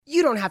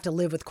You don't have to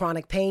live with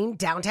chronic pain.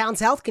 Downtown's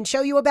Health can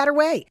show you a better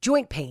way.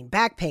 Joint pain,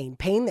 back pain,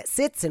 pain that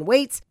sits and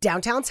waits.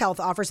 Downtown's Health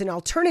offers an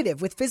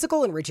alternative with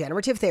physical and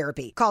regenerative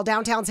therapy. Call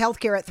Downtown's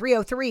Healthcare at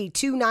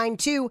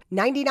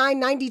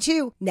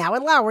 303-292-9992, now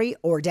in Lowry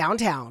or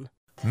downtown.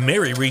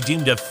 Mary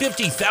redeemed a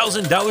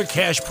 $50,000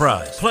 cash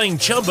prize playing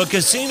Chumba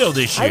Casino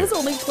this year. I was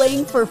only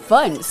playing for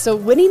fun, so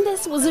winning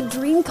this was a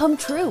dream come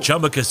true.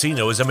 Chumba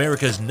Casino is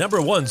America's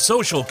 #1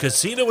 social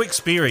casino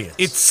experience.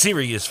 It's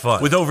serious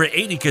fun. With over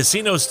 80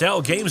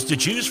 casino-style games to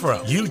choose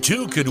from, you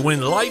too could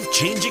win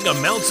life-changing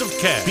amounts of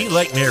cash. Be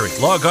like Mary.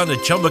 Log on to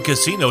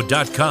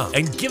ChumbaCasino.com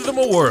and give them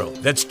a whirl.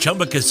 That's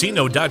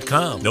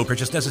ChumbaCasino.com. No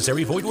purchase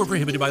necessary. Void or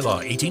prohibited by law.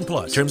 18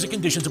 plus. Terms and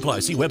conditions apply.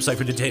 See website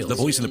for details. The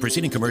voice in the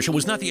preceding commercial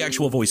was not the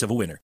actual voice of a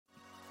winner.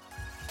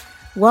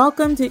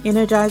 Welcome to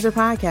Energizer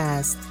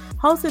Podcast,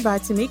 hosted by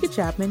Tameka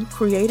Chapman,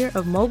 creator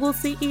of Mogul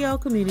CEO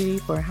Community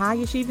for High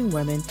Achieving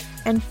Women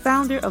and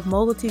founder of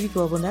Mogul TV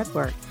Global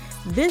Network.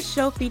 This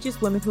show features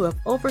women who have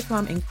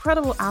overcome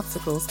incredible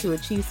obstacles to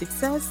achieve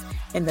success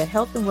in the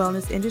health and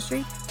wellness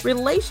industry,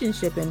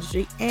 relationship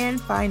industry,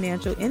 and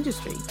financial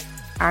industry.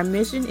 Our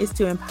mission is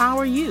to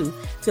empower you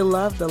to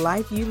love the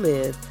life you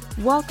live.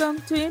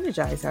 Welcome to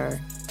energizeHER.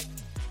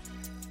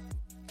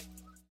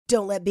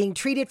 Don't let being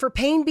treated for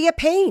pain be a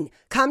pain.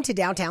 Come to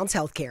Downtown's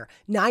Healthcare,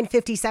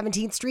 950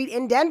 17th Street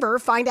in Denver.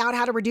 Find out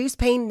how to reduce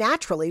pain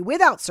naturally,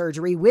 without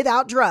surgery,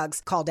 without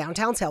drugs. Call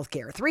Downtown's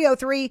Healthcare,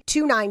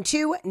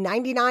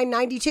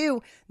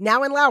 303-292-9992,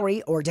 now in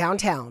Lowry or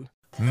downtown.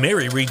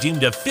 Mary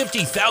redeemed a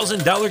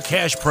 $50,000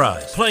 cash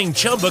prize playing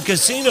Chumba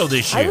Casino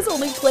this year. I was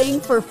only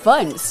playing for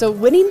fun, so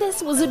winning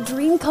this was a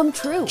dream come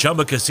true.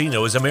 Chumba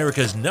Casino is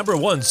America's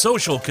 #1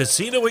 social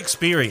casino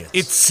experience.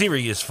 It's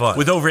serious fun.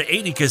 With over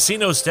 80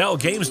 casino-style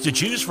games to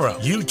choose from,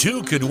 you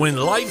too could win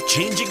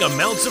life-changing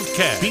amounts of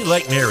cash. Be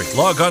like Mary.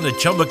 Log on to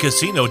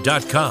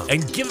ChumbaCasino.com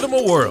and give them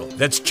a whirl.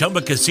 That's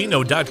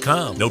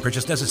ChumbaCasino.com. No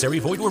purchase necessary.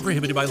 Void or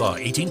prohibited by law.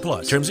 18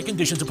 plus. Terms and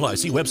conditions apply.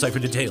 See website for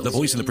details. The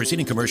voice in the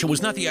preceding commercial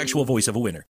was not the actual voice of a winner.